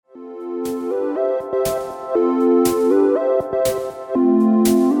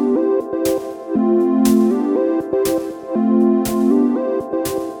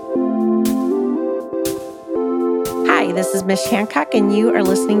Mish Hancock, and you are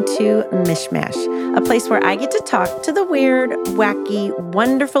listening to Mishmash, a place where I get to talk to the weird, wacky,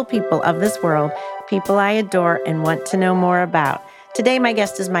 wonderful people of this world, people I adore and want to know more about. Today, my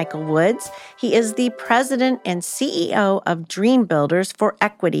guest is Michael Woods. He is the president and CEO of Dream Builders for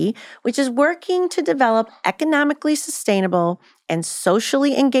Equity, which is working to develop economically sustainable and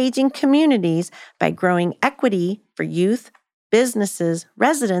socially engaging communities by growing equity for youth, businesses,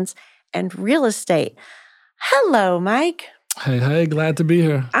 residents, and real estate. Hello, Mike. Hey, glad to be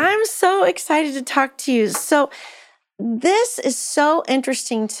here. I'm so excited to talk to you. So this is so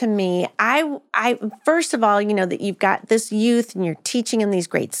interesting to me. I first of all, you know, that you've got this youth and you're teaching them these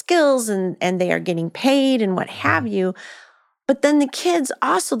great skills and they are getting paid and what have you. But then the kids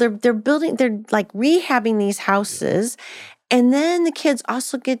also, they're like rehabbing these houses. And then the kids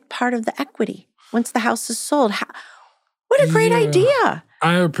also get part of the equity once the house is sold. What a great idea.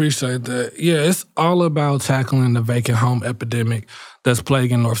 I appreciate that. Yeah, it's all about tackling the vacant home epidemic that's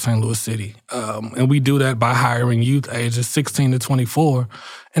plaguing North St. Louis City. And we do that by hiring youth ages 16 to 24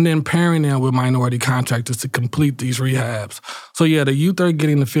 and then pairing them with minority contractors to complete these rehabs. So yeah, the youth are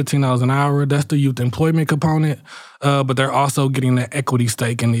getting the $15 an hour. That's the youth employment component. But they're also getting the equity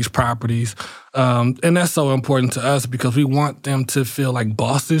stake in these properties. And that's so important to us because we want them to feel like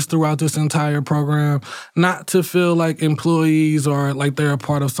bosses throughout this entire program, not to feel like employees or like they're a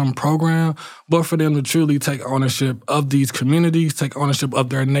part of some program, but for them to truly take ownership of these communities, take ownership of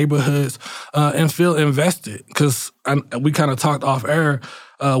their neighborhoods, and feel invested. Because we kind of talked off air.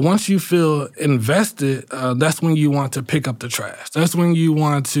 Once you feel invested, that's when you want to pick up the trash. That's when you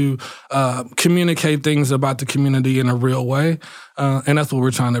want to communicate things about the community in a real way. And that's what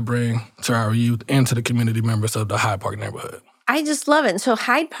we're trying to bring to our youth and to the community members of the Hyde Park neighborhood. I just love it. And so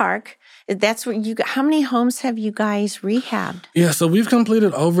Hyde Park, that's where how many homes have you guys rehabbed? Yeah, so we've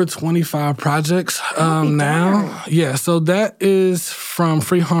completed over 25 projects now. Yeah, so that is from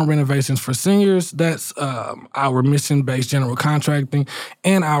free home renovations for seniors. That's our mission-based general contracting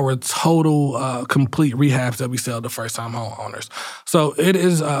and our total complete rehabs that we sell to first-time homeowners. So it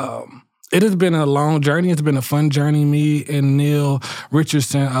is... It has been a long journey. It's been a fun journey. Me and Neil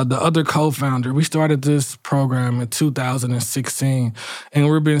Richardson, the other co-founder, we started this program in 2016, and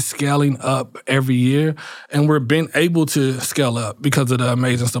we've been scaling up every year, and we've been able to scale up because of the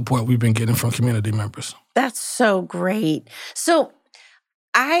amazing support we've been getting from community members. That's so great. So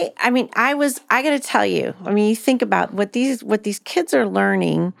I got to tell you, you think about what these kids are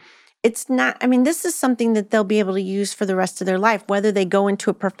learning. It's not, this is something that they'll be able to use for the rest of their life, whether they go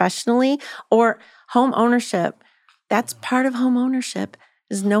into it professionally or home ownership. That's part of home ownership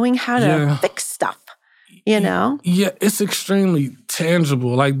is knowing how to fix stuff, you know? Yeah, it's extremely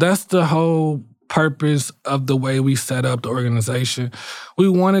tangible. Like that's the whole purpose of the way we set up the organization. We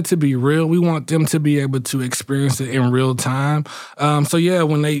want it to be real. We want them to be able to experience it in real time. So yeah,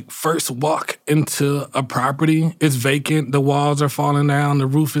 when they first walk into a property, it's vacant, the walls are falling down, the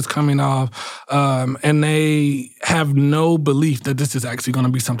roof is coming off, and they have no belief that this is actually going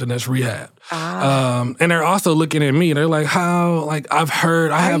to be something that's rehabbed. And they're also looking at me. They're like, how? Like, I've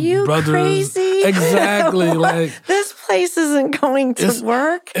heard, I have brothers. Crazy? Exactly. Like this place isn't going to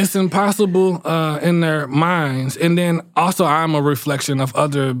work. It's impossible in their minds. And then also I'm a reflection of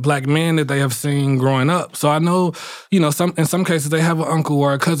other Black men that they have seen growing up. So I know, in some cases they have an uncle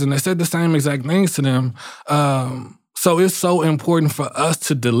or a cousin that said the same exact things to them. So it's so important for us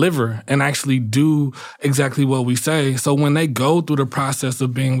to deliver and actually do exactly what we say. So when they go through the process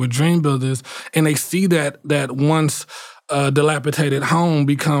of being with Dream Builders and they see that once a dilapidated home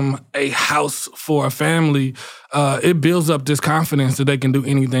become a house for a family, it builds up this confidence that they can do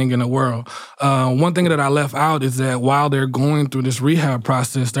anything in the world. One thing that I left out is that while they're going through this rehab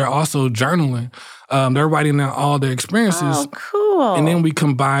process, they're also journaling. They're writing down all their experiences. Oh, cool. And then we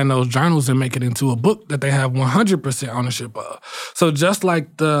combine those journals and make it into a book that they have 100% ownership of. So just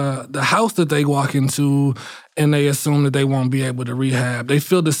like the house that they walk into and they assume that they won't be able to rehab, they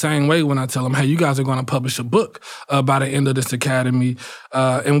feel the same way when I tell them, hey, you guys are going to publish a book by the end of this academy.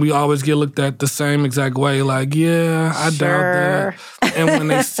 And we always get looked at the same exact way, like, yeah, I doubt that. And when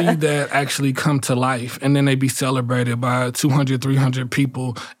they see that actually come to life and then they be celebrated by 200, 300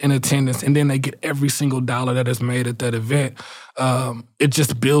 people in attendance and then they get every single dollar that is made at that event, it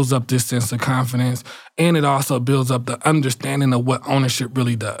just builds up this sense of confidence, and it also builds up the understanding of what ownership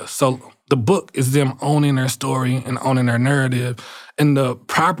really does. So the book is them owning their story and owning their narrative, and the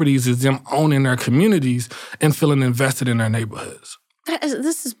properties is them owning their communities and feeling invested in their neighborhoods.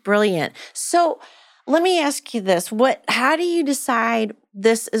 This is brilliant. So let me ask you this. How do you decide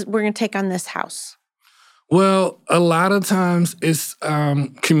we're going to take on this house? Well, a lot of times it's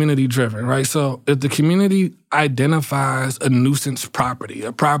community driven, right? So if the community identifies a nuisance property,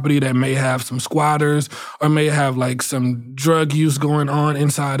 a property that may have some squatters or may have like some drug use going on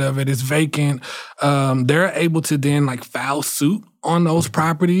inside of it, it's vacant, they're able to then like file suit on those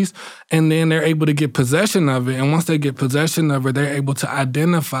properties, and then they're able to get possession of it. And once they get possession of it, they're able to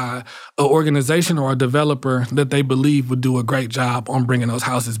identify an organization or a developer that they believe would do a great job on bringing those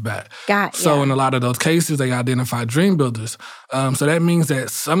houses back. So in a lot of those cases, they identify dream builders. So that means that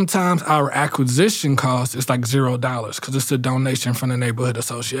sometimes our acquisition cost is like $0 because it's a donation from the neighborhood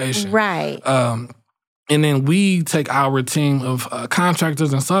association. Right. And then we take our team of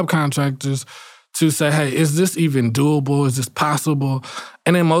contractors and subcontractors to say, hey, is this even doable? Is this possible?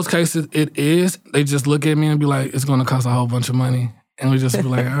 And in most cases, it is. They just look at me and be like, it's going to cost a whole bunch of money. And we just be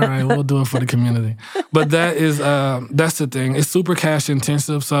like, all right, we'll do it for the community. But that's the thing. It's super cash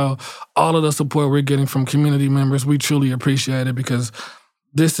intensive. So all of the support we're getting from community members, we truly appreciate it because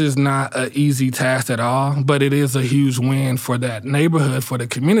this is not an easy task at all, but it is a huge win for that neighborhood, for the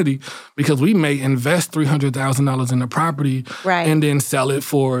community, because we may invest $300,000 in the property and then sell it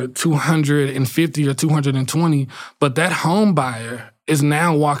for $250 or $220, but that home buyer is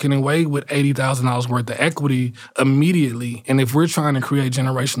now walking away with $80,000 worth of equity immediately. And if we're trying to create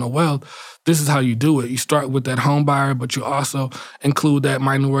generational wealth, this is how you do it. You start with that home buyer, but you also include that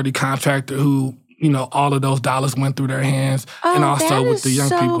minority contractor who, you know, all of those dollars went through their hands, and also with the young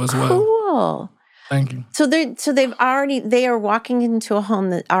people as well. Cool. Thank you. So they are walking into a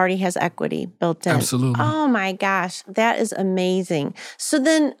home that already has equity built in. Absolutely. Oh my gosh, that is amazing. So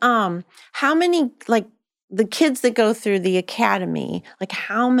then, how many the kids that go through the academy? Like,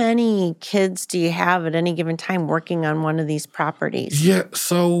 how many kids do you have at any given time working on one of these properties? Yeah,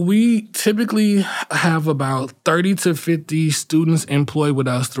 so we typically have about 30 to 50 students employed with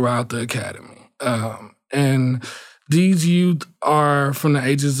us throughout the academy. And these youth are from the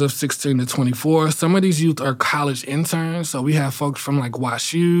ages of 16 to 24. Some of these youth are college interns. So we have folks from like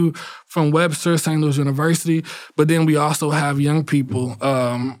WashU, from Webster, St. Louis University. But then we also have young people,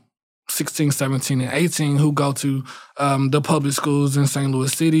 16, 17, and 18, who go to the public schools in St.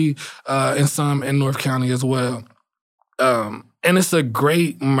 Louis City and some in North County as well. And it's a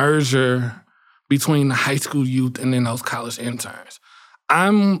great merger between the high school youth and then those college interns.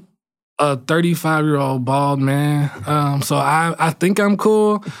 I'm a 35-year-old bald man, so I think I'm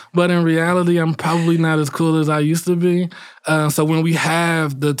cool, but in reality, I'm probably not as cool as I used to be. So when we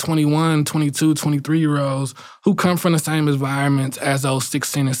have the 21, 22, 23-year-olds who come from the same environments as those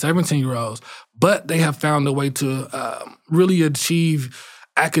 16 and 17-year-olds, but they have found a way to really achieve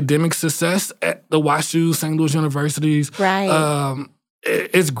academic success at the WashU, St. Louis universities. Right.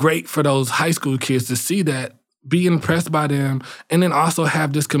 It's great for those high school kids to see that, be impressed by them, and then also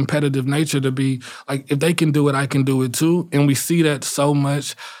have this competitive nature to be like, if they can do it, I can do it too. And we see that so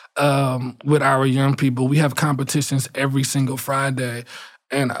much with our young people. We have competitions every single Friday,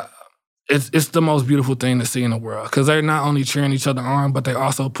 and it's the most beautiful thing to see in the world because they're not only cheering each other on, but they're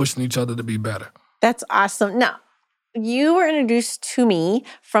also pushing each other to be better. That's awesome. Now, you were introduced to me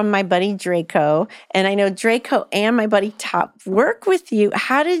from my buddy Draco, and I know Draco and my buddy Top work with you.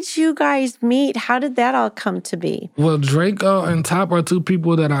 How did you guys meet? How did that all come to be? Well, Draco and Top are two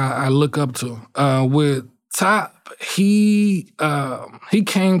people that I look up to. With Top, he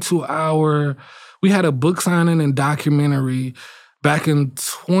came to we had a book signing and documentary back in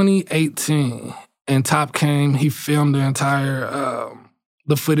 2018, and Top came, he filmed the entire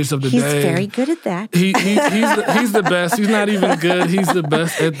the footage of the day. He's very good at that. He's the best. He's not even good. He's the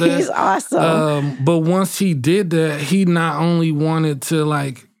best at that. He's awesome. But once he did that, he not only wanted to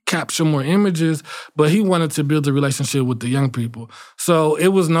like capture more images, but he wanted to build a relationship with the young people. So it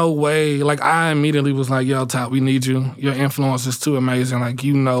was no way, like I immediately was like, yo, Top, we need you. Your influence is too amazing. Like,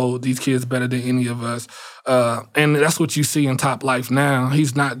 you know these kids better than any of us. And that's what you see in Top life now.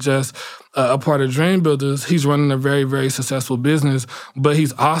 He's not just a part of Dream Builders. He's running a very, very successful business, but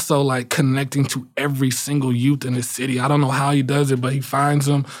he's also like connecting to every single youth in the city. I don't know how he does it, but he finds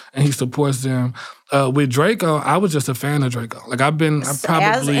them and he supports them. With Draco, I was just a fan of Draco. Like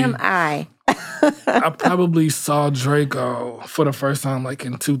as am I. I probably saw Draco for the first time like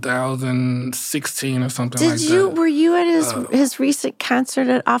in 2016 or something like that. Were you at his recent concert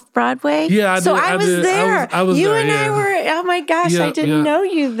at Off Broadway? Yeah, I did. So I was there. I was you there, and I were, oh my gosh, I didn't know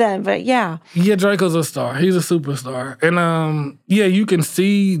you then, but yeah. Yeah, Draco's a star. He's a superstar. And you can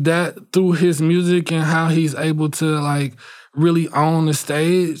see that through his music and how he's able to like really own the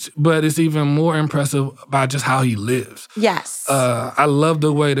stage, but it's even more impressive by just how he lives. Yes. I love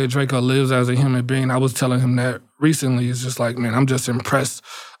the way that Draco lives as a human being. I was telling him that recently. It's just like, man, I'm just impressed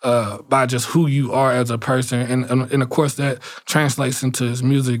by just who you are as a person. And of course, that translates into his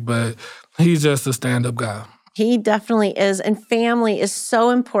music, but he's just a stand-up guy. He definitely is. And family is so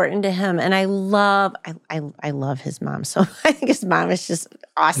important to him. And I love his mom. So I think his mom is just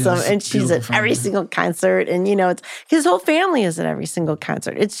awesome. Yes, and she's at every single concert. And, it's his whole family is at every single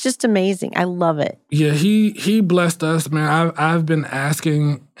concert. It's just amazing. I love it. Yeah, he blessed us, man. I've been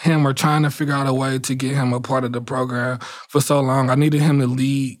asking him or trying to figure out a way to get him a part of the program for so long. I needed him to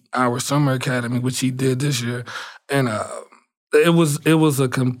lead our summer academy, which he did this year. And it was a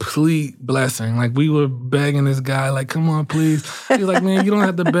complete blessing. Like, we were begging this guy, like, come on, please. He's like, man, you don't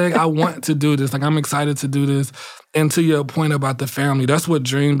have to beg. I want to do this. Like, I'm excited to do this. And to your point about the family, that's what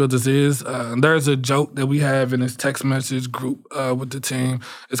Dream Builders is. There's a joke that we have in this text message group with the team.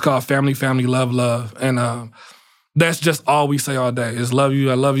 It's called Family, Family, Love, Love. And that's just all we say all day is love you,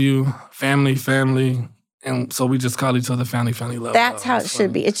 I love you, family, family. And so we just call each other family, family, love. That's how it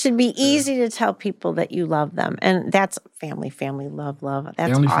should be. It should be easy to tell people that you love them. And that's family, family, love, love.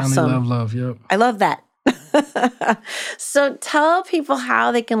 That's family, awesome. Family, love, love, yep. I love that. So tell people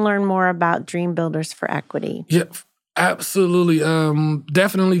how they can learn more about Dream Builders for Equity. Yep, absolutely.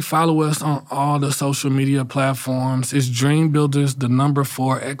 Definitely follow us on all the social media platforms. It's Dream Builders, the number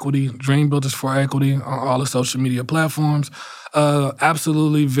 4 Equity, Dream Builders for Equity on all the social media platforms.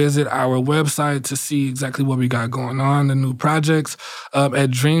 Absolutely visit our website to see exactly what we got going on, the new projects, at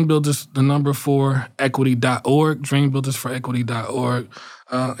dreambuilders, the number 4 equity.org, dreambuildersforequity.org.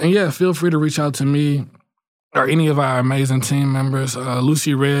 And yeah, feel free to reach out to me or any of our amazing team members.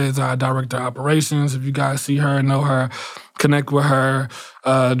 Lucy Reds, our Director of Operations. If you guys see her, know her, connect with her.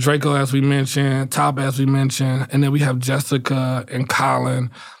 Draco, as we mentioned, Top, as we mentioned. And then we have Jessica and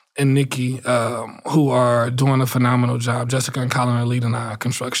Colin and Nikki, who are doing a phenomenal job. Jessica and Colin are leading our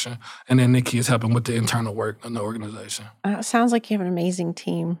construction, and then Nikki is helping with the internal work in the organization. Sounds like you have an amazing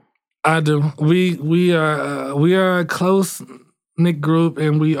team. I do. We are a close-knit group,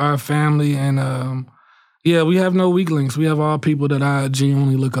 and we are family, and yeah, we have no weaklings. We have all people that I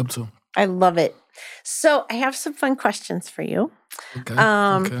genuinely look up to. I love it. So I have some fun questions for you. Okay.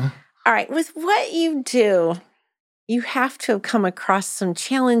 All right. With what you do, you have to have come across some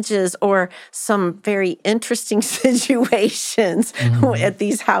challenges or some very interesting situations at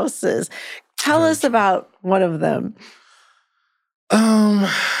these houses. Tell us about one of them.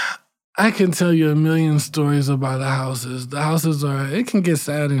 I can tell you a million stories about the houses. The houses it can get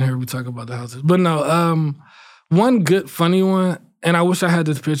sad in here when we talk about the houses. But no, one good, funny one, and I wish I had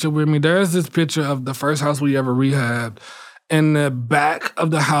this picture with me. There is this picture of the first house we ever rehabbed. And the back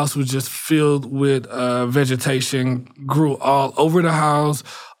of the house was just filled with vegetation, grew all over the house,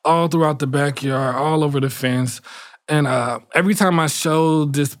 all throughout the backyard, all over the fence. And every time I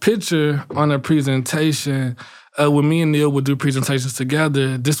showed this picture on a presentation, when me and Neil would do presentations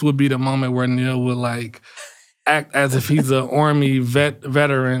together, this would be the moment where Neil would like act as if he's an Army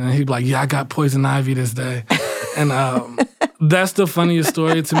veteran, and he'd be like, yeah, I got poison ivy this day. And that's the funniest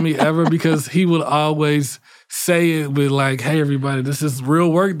story to me ever, because he would always say it with like, hey, everybody, this is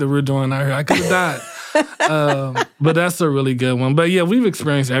real work that we're doing out here. I could have died. But that's a really good one. But yeah, we've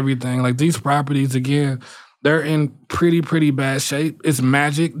experienced everything. Like, these properties, again, they're in pretty bad shape. It's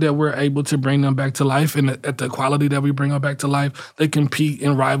magic that we're able to bring them back to life, and at the quality that we bring them back to life, they compete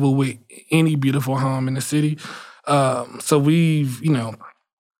and rival with any beautiful home in the city. So we've,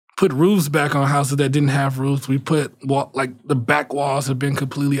 put roofs back on houses that didn't have roofs. We put, the back walls have been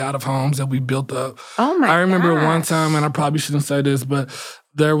completely out of homes that we built up. Oh, my God. I remember one time, and I probably shouldn't say this, but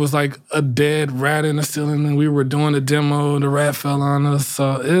there was like a dead rat in the ceiling, and we were doing a demo, and the rat fell on us.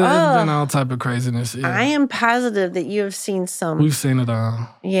 So it's been all type of craziness. Yeah. I am positive that you have seen some. We've seen it all.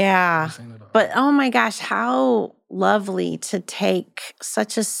 Yeah. We've seen it all. But oh my gosh, how lovely to take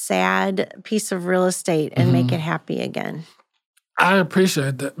such a sad piece of real estate and make it happy again. I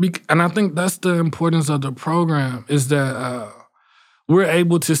appreciate that. And I think that's the importance of the program, is that we're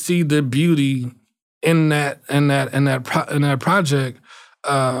able to see the beauty in that project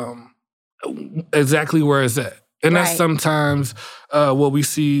exactly where it's at. And that's sometimes what we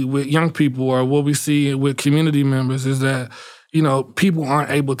see with young people, or what we see with community members, is that, people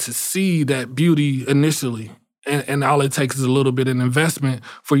aren't able to see that beauty initially. And all it takes is a little bit of investment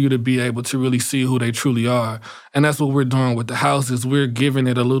for you to be able to really see who they truly are. And that's what we're doing with the houses. We're giving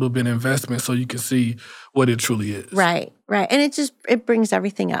it a little bit of investment so you can see what it truly is. Right. And it brings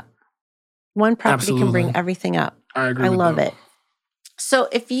everything up. One property can bring everything up. I agree. I love it. So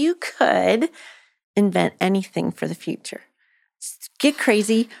if you could invent anything for the future, get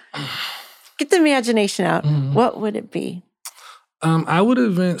crazy, get the imagination out, what would it be? I would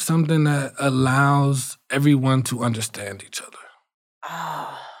invent something that allows everyone to understand each other.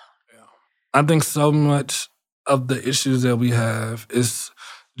 Oh. Yeah. I think so much of the issues that we have is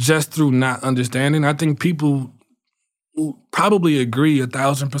just through not understanding. I think people probably agree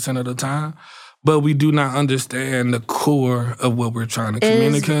 1,000% of the time, but we do not understand the core of what we're trying to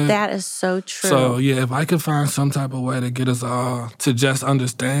communicate. That is so true. So, yeah, if I could find some type of way to get us all to just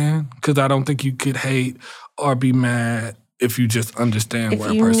understand, because I don't think you could hate or be mad if you just understand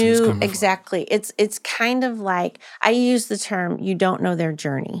where a person is coming from. Exactly. It's kind of like, I use the term, you don't know their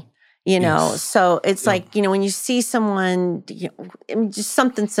journey. You know, Yes. so it's like, you know, when you see someone, just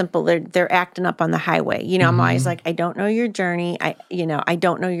something simple, they're acting up on the highway. You know, I'm always like, I don't know your journey. I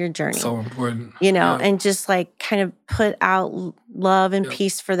don't know your journey. So important. You know, and just like kind of put out love and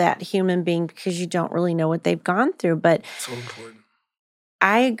peace for that human being, because you don't really know what they've gone through. But so important.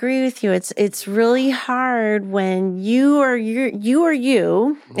 I agree with you. It's really hard when you are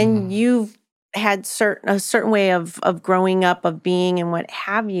you and you've had a certain way of growing up, of being and what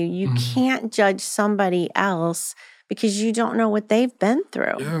have you. You can't judge somebody else because you don't know what they've been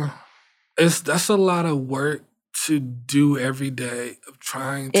through. Yeah. That's a lot of work to do every day, of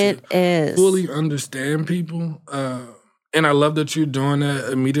trying to fully understand people. And I love that you're doing that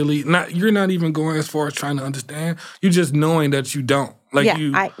immediately. You're not even going as far as trying to understand. You're just knowing that you don't. Like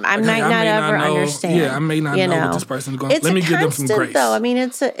I might not ever understand. Yeah, I may not know what this person's going. Let me give them some grace. Though. I mean,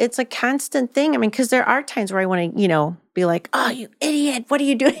 it's a constant thing. I mean, because there are times where I want to, be like, "Oh, you idiot! What are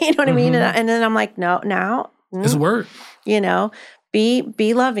you doing?" You know what I mean? And then I'm like, "No, now it's work."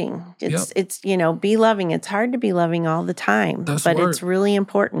 Be loving. It's be loving. It's hard to be loving all the time, but it's really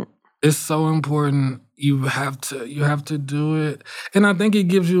important. It's so important. You have to do it, and I think it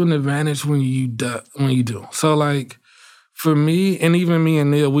gives you an advantage when you do. So like, for me, and even me and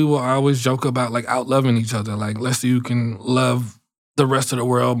Neil, we will always joke about like out-loving each other. Like, let's see who can love the rest of the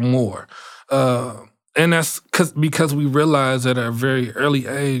world more. And that's because we realize at a very early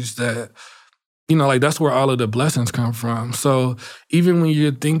age that, like that's where all of the blessings come from. So even when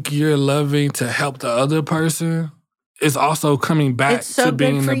you think you're loving to help the other person, it's also coming back to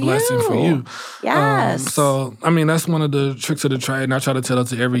being a blessing for you. Yes. So, I mean, that's one of the tricks of the trade, and I try to tell it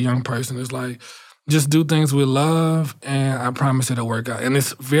to every young person. It's like, just do things with love, and I promise it'll work out. And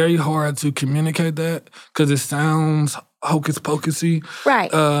it's very hard to communicate that because it sounds hocus pocusy.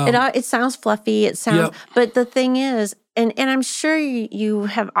 Right. It sounds fluffy. It sounds, but the thing is, and I'm sure you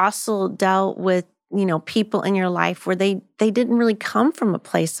have also dealt with people in your life where they didn't really come from a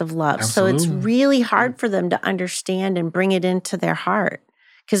place of love. Absolutely. So it's really hard for them to understand and bring it into their heart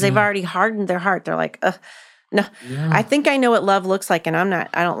because they've already hardened their heart. They're like, no, I think I know what love looks like, and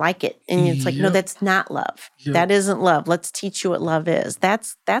I don't like it. And it's like, no, that's not love. That isn't love. Let's teach you what love is.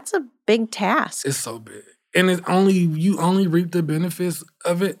 That's a big task. It's so big. And you only reap the benefits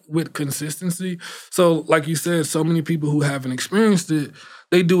of it with consistency. So like you said, so many people who haven't experienced it,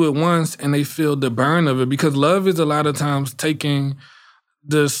 they do it once and they feel the burn of it, because love is a lot of times taking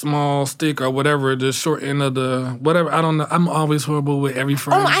the small stick or whatever, the short end of the whatever. I don't know. I'm always horrible with every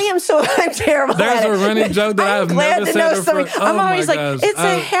phrase. I'm terrible There's at it. a running joke that I've never said in front. I'm always like, it's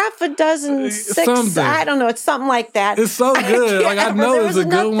a half a dozen, six. Something. I don't know. It's something like that. It's so good. Like, I know it's a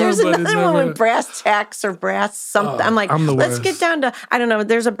good one, there's but it's another never. one with brass tacks or brass something. I'm like, let's get down to, I don't know.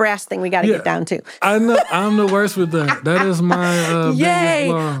 There's a brass thing we got to get down to. I know. I'm the worst with that. That is my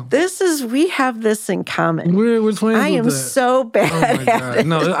Yay. biggest flaw. We have this in common. We're twins. I am with that. so bad Oh my God. at it.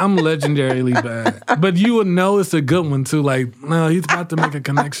 No, I'm legendarily bad. But you would know it's a good one too. Like, no, he's about to make a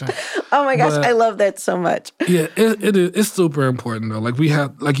connection. Oh my gosh, I love that so much. Yeah, it's super important though. Like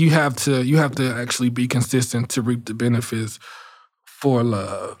you have to actually be consistent to reap the benefits for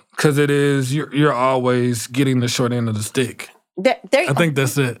love, because you're always getting the short end of the stick. I think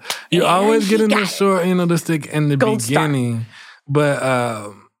that's it. You're always getting the short end of the stick in the beginning,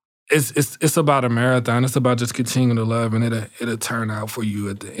 but it's about a marathon. It's about just continuing to love, and it'll turn out for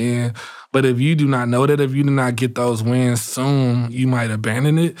you at the end. But if you do not know that, if you do not get those wins soon, you might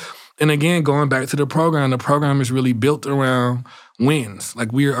abandon it. And again, going back to the program is really built around wins.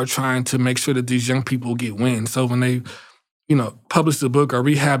 Like, we are trying to make sure that these young people get wins. So when they, publish the book or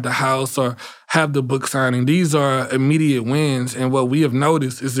rehab the house or have the book signing, these are immediate wins. And what we have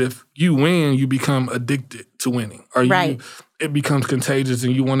noticed is if you win, you become addicted to winning. Or it becomes contagious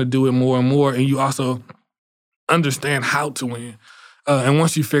and you want to do it more and more. And you also understand how to win. And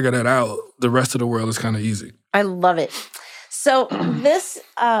once you figure that out, the rest of the world is kind of easy. I love it. So this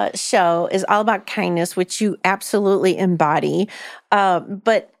show is all about kindness, which you absolutely embody.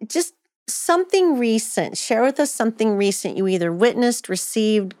 But just something recent. Share with us something recent you either witnessed,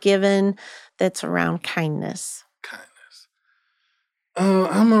 received, given that's around kindness. Kindness.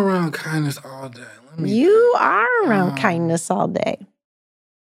 I'm around kindness all day. You are around kindness all day.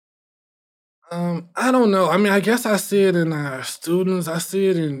 I don't know. I mean, I guess I see it in our students. I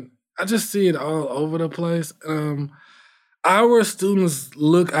just see it all over the place. Our students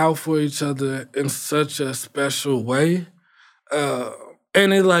look out for each other in such a special way. Uh,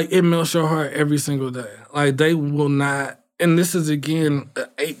 and it melts your heart every single day. Like they will not, and this is again an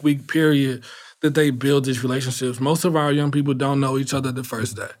 8-week period that they build these relationships. Most of our young people don't know each other the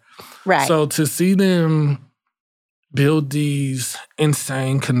first day. Right. So to see them build these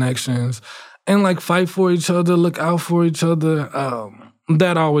insane connections and like fight for each other, look out for each other,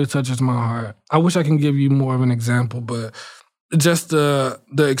 that always touches my heart. I wish I can give you more of an example, but just the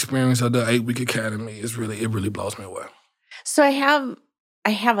experience of the 8-week academy it really blows me away. So I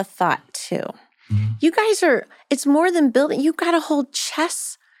have a thought too. Mm-hmm. You guys it's more than building. You got a whole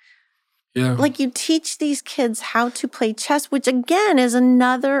chess. Yeah. Like you teach these kids how to play chess, which again is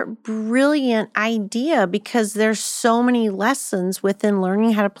another brilliant idea because there's so many lessons within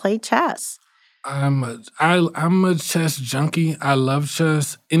learning how to play chess. I'm a chess junkie. I love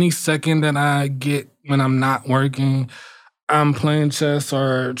chess. Any second that I get when I'm not working, I'm playing chess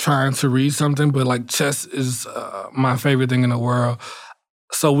or trying to read something. But like chess is my favorite thing in the world.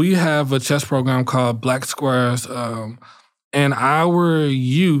 So we have a chess program called Black Squares, and our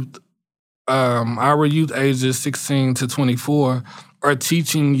youth ages 16 to 24 are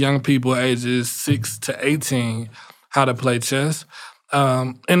teaching young people ages 6 to 18 how to play chess.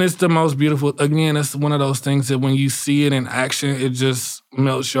 And it's the most beautiful. Again, it's one of those things that when you see it in action, it just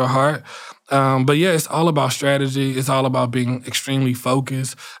melts your heart. But yeah, it's all about strategy. It's all about being extremely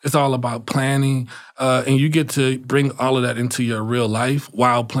focused. It's all about planning. And you get to bring all of that into your real life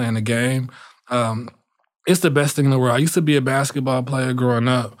while playing the game. It's the best thing in the world. I used to be a basketball player growing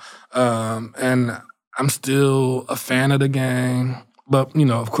up, and I'm still a fan of the game. But,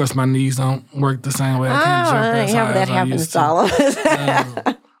 of course, my knees don't work the same way. I can't jump as high that as I happens used to all of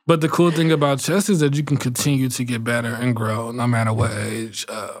us. But the cool thing about chess is that you can continue to get better and grow no matter what age.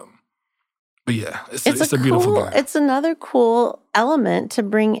 But yeah, it's a beautiful game. It's another cool element to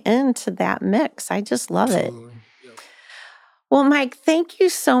bring into that mix. I just love Absolutely. it. Yep. Well, Mike, thank you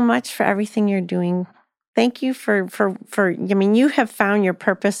so much for everything you're doing. Thank you for you have found your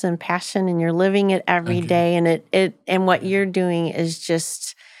purpose and passion and you're living it every day. And and what you're doing is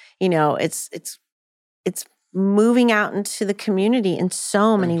just, it's moving out into the community in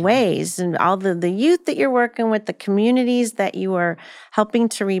so many ways. And all the youth that you're working with, the communities that you are helping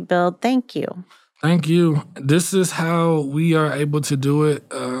to rebuild. Thank you. Thank you. This is how we are able to do it.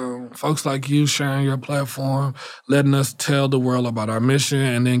 Folks like you sharing your platform, letting us tell the world about our mission,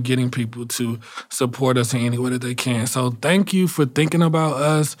 and then getting people to support us in any way that they can. So thank you for thinking about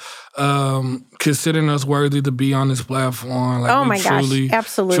us, considering us worthy to be on this platform. Oh my gosh,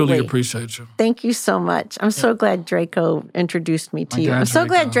 absolutely. Truly appreciate you. Thank you so much. I'm so glad Draco introduced me to you. I'm so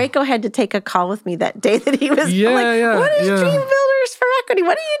glad Draco had to take a call with me that day that he was what is Dream Builders for Equity?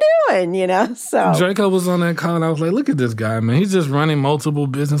 What are you doing? So Draco was on that call and I was like, look at this guy, man. He's just running multiple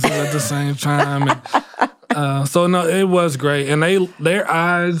businesses at the same time. And, so no, it was great. And their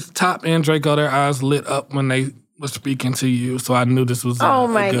eyes, Top and Draco, their eyes lit up when they was speaking to you. So I knew this was oh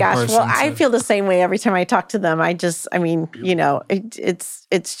my good gosh. person. Well, I feel the same way every time I talk to them. It's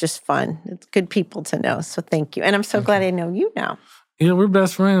just fun. It's good people to know. So thank you. And I'm so glad I know you now. Yeah, we're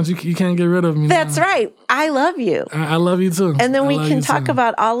best friends. You can't get rid of me. That's right. I love you. I love you too. And then we can talk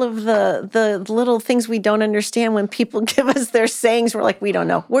about all of the little things we don't understand when people give us their sayings. We're like, we don't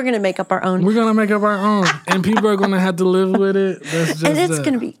know. We're going to make up our own. We're going to make up our own. And people are going to have to live with it. And it's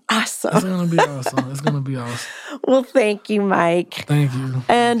going to be awesome. It's going to be awesome. It's going to be awesome. Well, thank you, Mike. Thank you.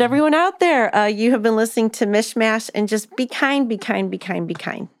 And everyone out there, you have been listening to Mishmash, and just be kind, be kind, be kind, be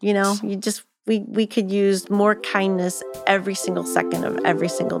kind. We could use more kindness every single second of every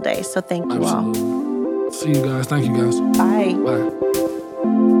single day. So thank you all. See you guys. Thank you guys. Bye. Bye.